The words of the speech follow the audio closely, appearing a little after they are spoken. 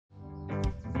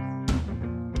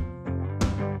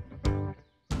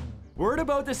Word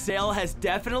about the sale has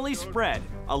definitely spread.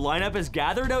 A lineup is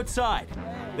gathered outside.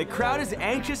 The crowd is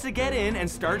anxious to get in and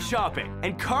start shopping,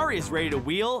 and Cari is ready to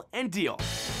wheel and deal.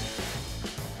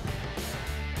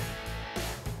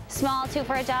 Small, 2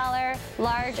 for $1,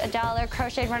 large, $1,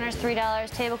 crocheted runners,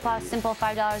 $3, tablecloth, simple,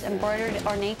 $5, embroidered,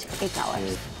 ornate,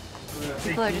 $8.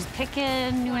 People are just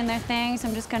picking, doing their things.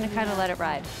 I'm just gonna kind of let it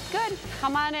ride. Good,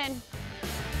 come on in.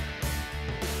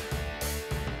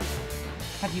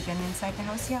 Have you been inside the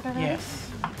house yet already?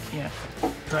 Yes. Yeah.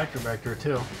 Tractor back there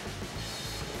too.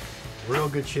 Real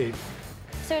good shape.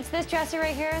 So it's this dresser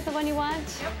right here, the one you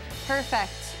want? Yep.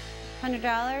 Perfect.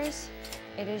 $100.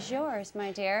 It is yours,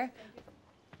 my dear.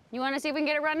 You want to see if we can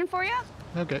get it running for you?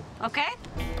 Okay. Okay.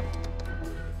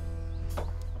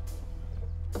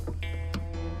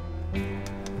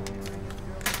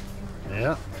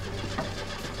 Yeah.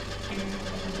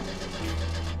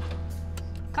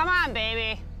 Come on,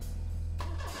 baby.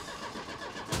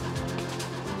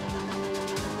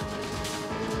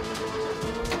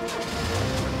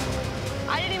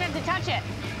 I didn't even have to touch it.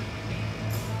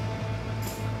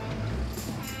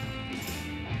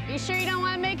 You sure you don't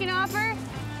want to make an offer?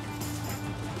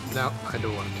 No, I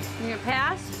don't want You gonna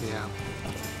pass? to. Yeah.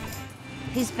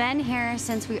 He's been here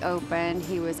since we opened.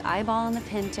 He was eyeballing the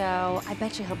Pinto. I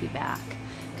bet you he'll be back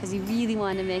because he really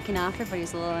wanted to make an offer, but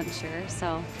he's a little unsure.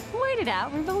 So we'll wait it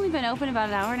out. We've only been open about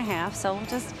an hour and a half, so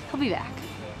he'll be back.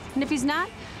 And if he's not,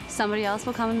 somebody else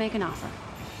will come and make an offer.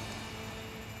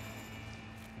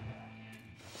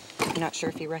 I'm not sure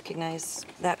if you recognize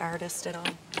that artist at all.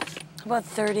 About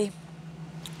 30.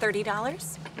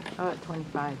 $30? Oh, at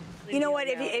 25. You know what?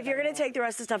 If you're gonna take the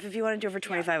rest of the stuff, if you want to do it for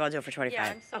 25, I'll do it for 25.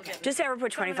 Yeah, okay. Just have her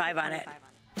put 25 on it.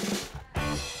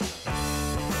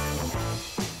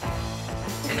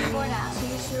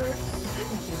 T-shirt.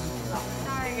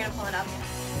 Sorry, you're gonna pull it up.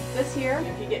 This here,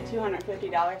 if you get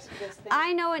 $250 for this thing.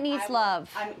 I know it needs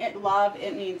love.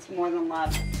 It needs more than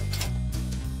love.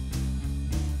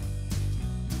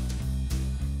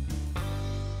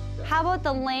 How about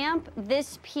the lamp,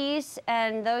 this piece,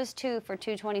 and those two for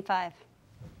 $225?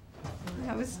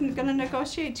 I was gonna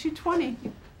negotiate $220.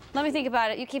 Let me think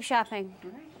about it. You keep shopping.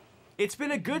 It's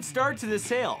been a good start to the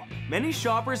sale. Many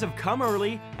shoppers have come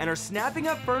early and are snapping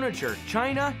up furniture,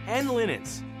 china, and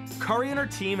linens. Cari and her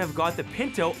team have got the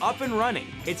Pinto up and running.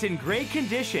 It's in great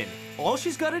condition. All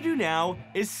she's got to do now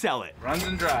is sell it. Runs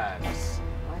and drives.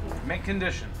 Mint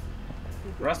condition.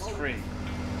 Rust free.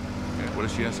 Okay, what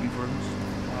is she asking for this?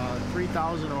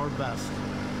 3,000 or best.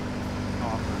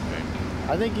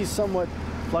 I think he's somewhat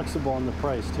flexible on the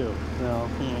price too. You know.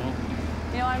 You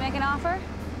don't want to make an offer?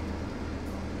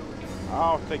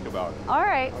 I'll think about it. All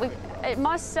right, it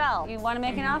must sell. You want to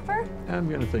make an offer? I'm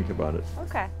gonna think about it.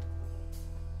 Okay.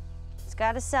 It's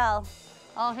got to sell.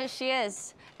 Oh, here she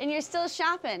is. And you're still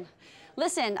shopping.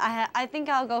 Listen, I think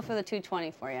I'll go for the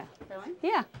 220 for you. Really?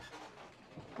 Yeah.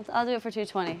 I'll do it for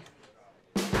 220.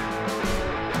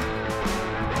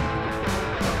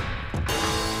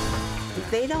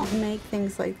 They don't make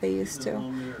things like they used to.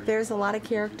 There's a lot of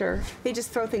character. They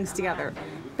just throw things together.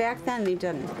 Back then, they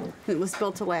didn't. It was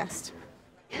built to last.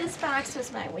 This box was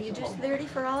mine. Will you do 30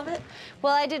 for all of it?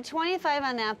 Well, I did 25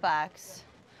 on that box.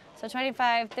 So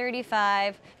 25,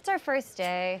 35. It's our first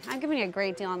day. I'm giving you a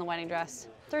great deal on the wedding dress.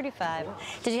 35.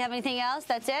 Did you have anything else?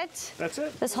 That's it? That's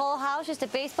it. This whole house, just a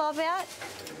baseball bat?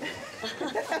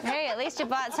 Hey, at least you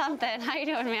bought something. How you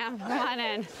doing, ma'am? Come on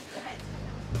in.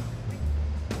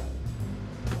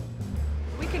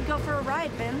 We could go for a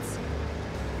ride, Vince.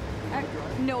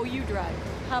 No, you drive.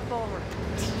 Hop over.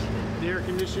 The air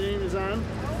conditioning is on.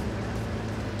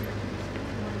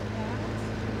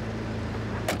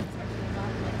 I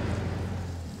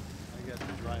got to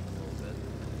drive a little bit.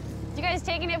 You guys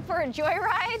taking it for a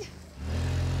joyride?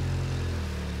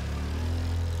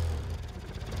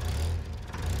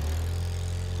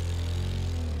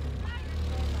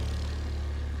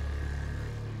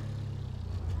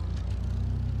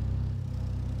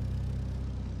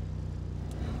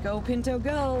 Go, Pinto,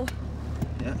 go.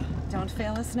 Yeah. Don't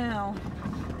fail us now.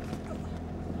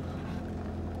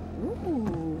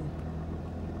 Ooh.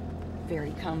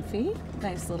 Very comfy.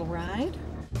 Nice little ride.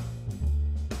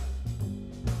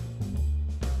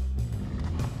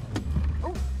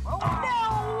 Oh,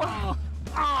 no!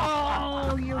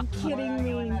 Oh, you're kidding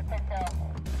me.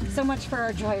 So much for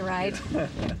our joyride.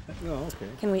 Oh, okay.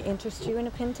 Can we interest you in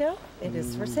a Pinto? It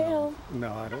is for sale.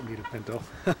 No, I don't need a Pinto.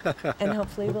 And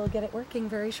hopefully we'll get it working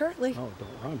very shortly. Oh,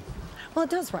 don't run. Well, it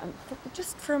does run.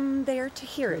 Just from there to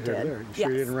here it did. There. You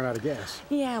sure you didn't run out of gas?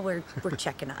 Yeah, we're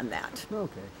checking on that.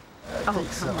 Okay. Oh,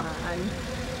 come on.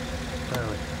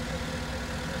 Really.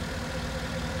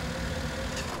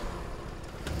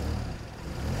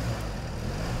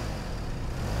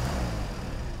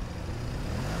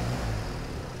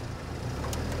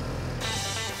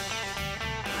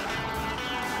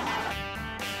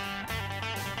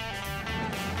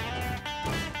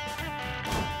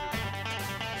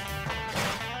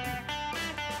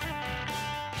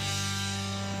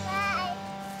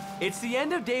 It's the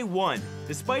end of day 1.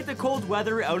 Despite the cold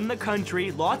weather out in the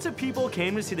country, lots of people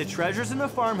came to see the treasures in the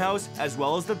farmhouse as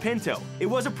well as the Pinto. It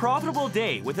was a profitable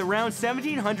day with around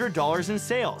 $1,700 in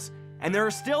sales, and there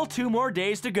are still 2 more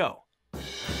days to go.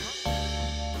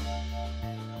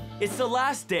 It's the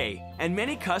last day, and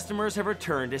many customers have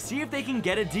returned to see if they can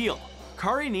get a deal.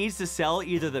 Cari needs to sell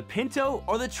either the Pinto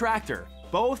or the tractor.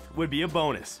 Both would be a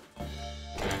bonus.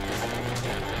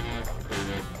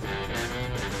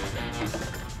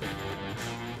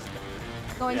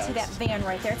 Going to that van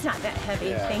right there. It's not that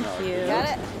heavy. Thank you.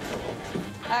 Got it?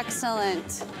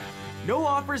 Excellent. No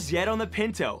offers yet on the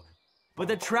Pinto, but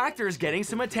the tractor is getting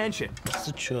some attention. It's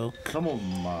a choke. Some of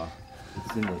them,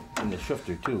 it's in the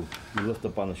shifter too. You lift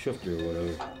up on the shifter or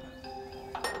whatever.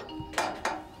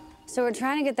 So we're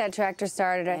trying to get that tractor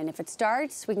started, and if it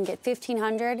starts, we can get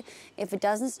 $1,500. If it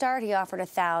doesn't start, he offered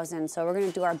 $1,000. So we're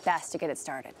gonna do our best to get it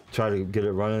started. Try to get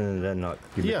it running and then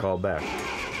give you a call back.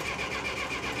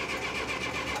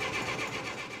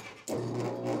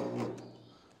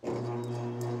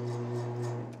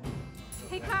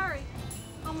 Hey, Cari,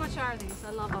 how much are these?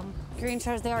 I love them. Green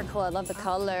chairs, they are cool. I love the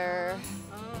color.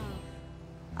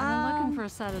 I'm looking for a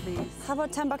set of these. How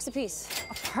about $10 a piece?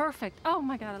 Oh, perfect. Oh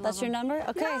my God, I love That's your them. number?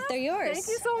 Okay, Yeah, they're yours. Thank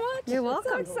you so much. You're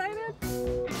welcome. I'm so excited.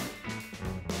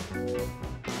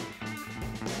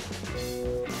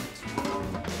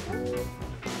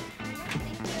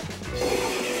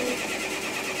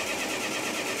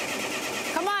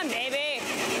 Come on, baby.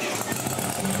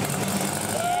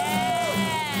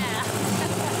 Yeah.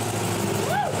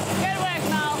 Good work,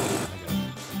 Mo.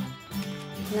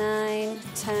 9,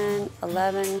 10,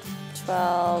 11,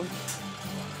 12,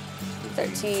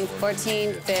 13,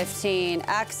 14, 15.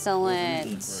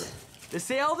 Excellent. The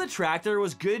sale of the tractor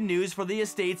was good news for the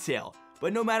estate sale,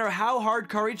 but no matter how hard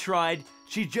Cari tried,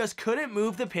 she just couldn't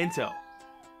move the Pinto.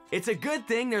 It's a good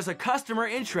thing there's a customer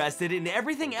interested in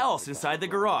everything else inside the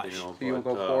garage. You want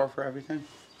to go 4 for everything?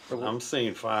 I'm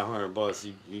saying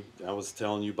 $500. I was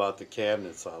telling you about the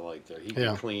cabinets I like there. He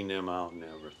can clean them out and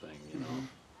everything, you know.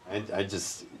 I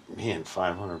just, man,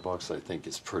 $500 I think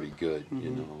is pretty good,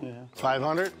 you know. Yeah.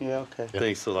 500? Yeah, okay.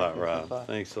 Thanks a lot, Rob.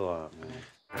 Thanks a lot, man.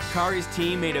 Cari's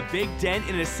team made a big dent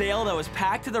in a sale that was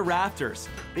packed to the rafters.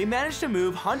 They managed to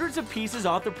move hundreds of pieces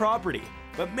off the property,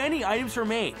 but many items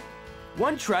remain.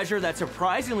 One treasure that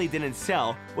surprisingly didn't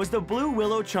sell was the blue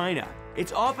willow china.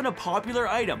 It's often a popular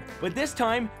item, but this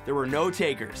time there were no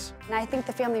takers. And I think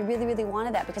the family really, really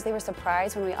wanted that because they were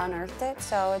surprised when we unearthed it,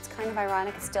 so it's kind of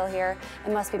ironic it's still here.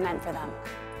 It must be meant for them.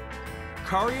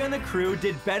 Cari and the crew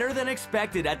did better than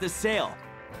expected at the sale.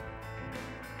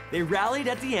 They rallied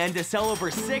at the end to sell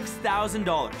over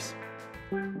 $6,000.